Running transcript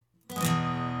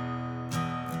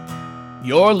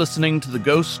You're listening to The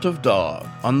Ghost of Dog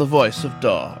on The Voice of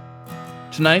Dog.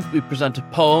 Tonight we present a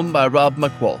poem by Rob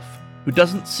MacWolf, who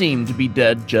doesn't seem to be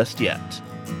dead just yet.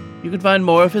 You can find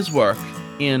more of his work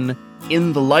in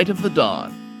the Light of the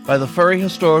Dawn by the Furry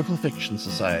Historical Fiction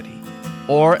Society,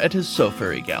 or at his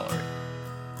So-Furry gallery.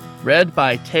 Read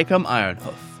by Ta'kom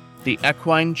Ironhoof, the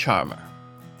equine charmer.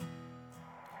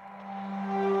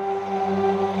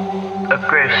 A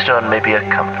gravestone may be a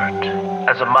comfort,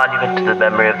 as a monument to the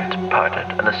memory of the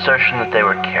departed, an assertion that they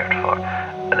were cared for,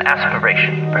 an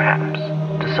aspiration, perhaps,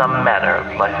 to some manner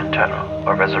of life eternal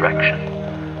or resurrection.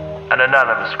 An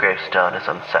anonymous gravestone is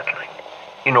unsettling.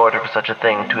 In order for such a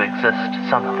thing to exist,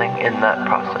 something in that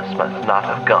process must not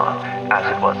have gone as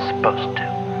it was supposed to.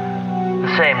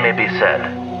 The same may be said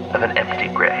of an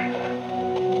empty grave.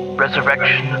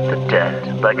 Resurrection of the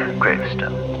dead, like a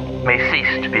gravestone, may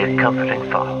cease to be a comforting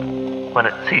thought when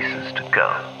it ceases to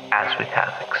go as we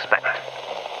have expected.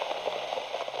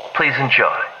 Please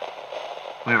enjoy.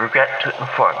 We regret to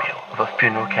inform you of a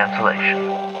funeral cancellation.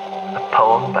 A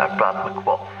poem by Rob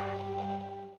MacWolf.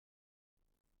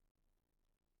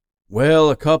 Well,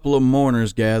 a couple of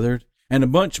mourners gathered, and a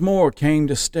bunch more came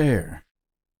to stare.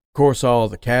 Of course, all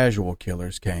the casual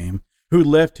killers came, who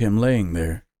left him laying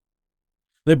there.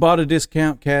 They bought a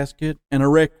discount casket, and a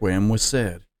requiem was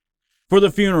said, for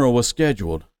the funeral was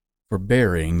scheduled for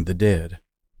burying the dead.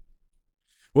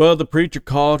 Well, the preacher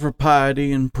called for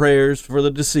piety and prayers for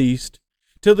the deceased,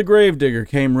 till the gravedigger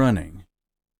came running,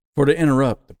 for to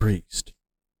interrupt the priest.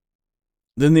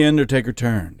 Then the undertaker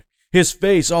turned, his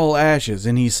face all ashes,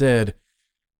 and he said,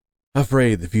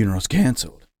 "Afraid the funeral's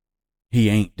canceled. He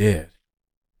ain't dead."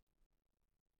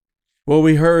 Well,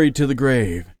 we hurried to the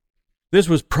grave. This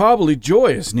was probably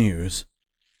joyous news,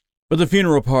 but the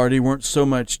funeral party weren't so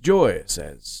much joyous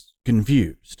as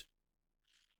confused.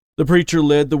 The preacher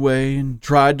led the way and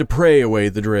tried to pray away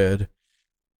the dread.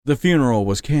 The funeral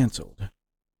was canceled.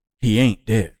 He ain't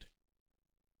dead.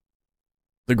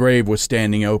 The grave was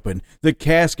standing open, the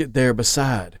casket there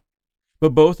beside,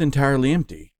 but both entirely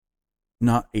empty.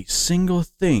 Not a single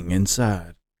thing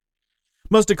inside.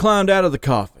 Must have climbed out of the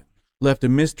coffin, left a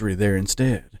mystery there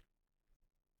instead.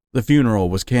 The funeral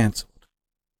was canceled.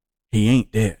 He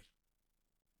ain't dead.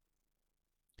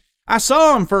 "I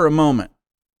saw him for a moment,"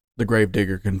 the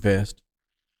gravedigger confessed,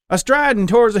 "a-striding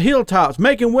towards the hilltops,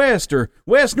 making west or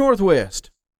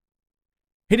west-northwest.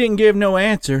 He didn't give no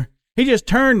answer. He just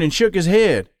turned and shook his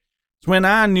head. It's when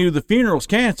I knew the funeral's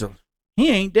canceled. He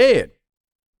ain't dead."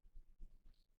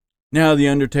 Now the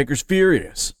undertaker's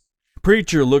furious.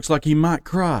 Preacher looks like he might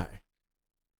cry.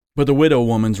 But the widow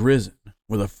woman's risen,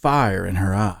 with a fire in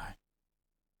her eye.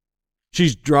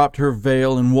 She's dropped her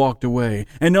veil and walked away,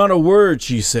 and not a word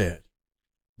she said.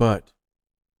 But,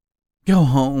 "Go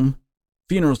home.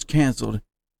 Funeral's canceled.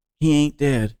 He ain't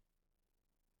dead."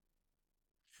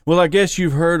 Well, I guess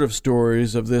you've heard of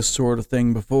stories of this sort of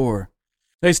thing before.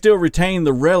 They still retain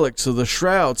the relics of the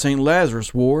shroud St.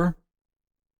 Lazarus wore.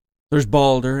 There's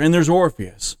Balder and there's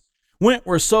Orpheus, went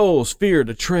where souls fear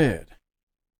to tread.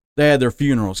 They had their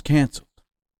funerals canceled.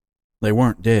 They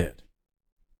weren't dead.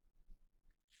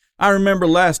 I remember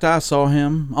last I saw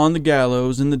him on the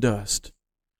gallows in the dust.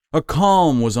 A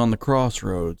calm was on the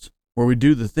crossroads where we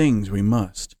do the things we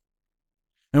must.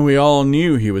 And we all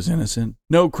knew he was innocent,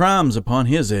 no crimes upon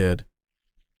his head.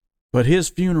 But his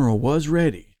funeral was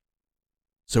ready,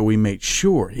 so we made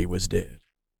sure he was dead.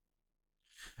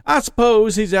 I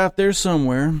suppose he's out there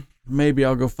somewhere. Maybe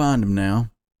I'll go find him now.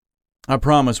 I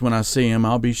promise when I see him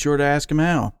I'll be sure to ask him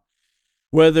how.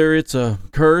 Whether it's a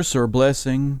curse or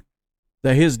blessing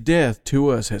that his death to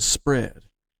us has spread.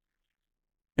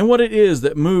 And what it is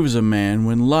that moves a man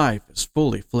when life is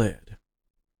fully fled.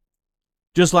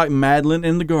 Just like Madeline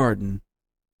in the garden,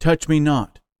 touch me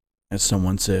not, as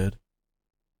someone said.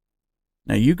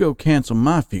 Now you go cancel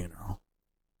my funeral.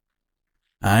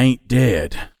 I ain't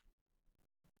dead.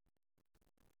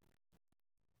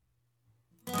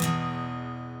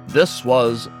 This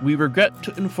was We Regret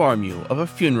to Inform You of a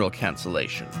Funeral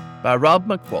Cancellation by Rob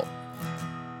MacWolf.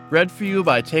 Read for you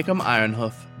by Ta'kom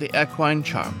Ironhoof, the equine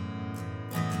charmer.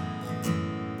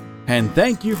 And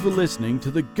thank you for listening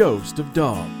to The Ghost of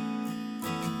Dog.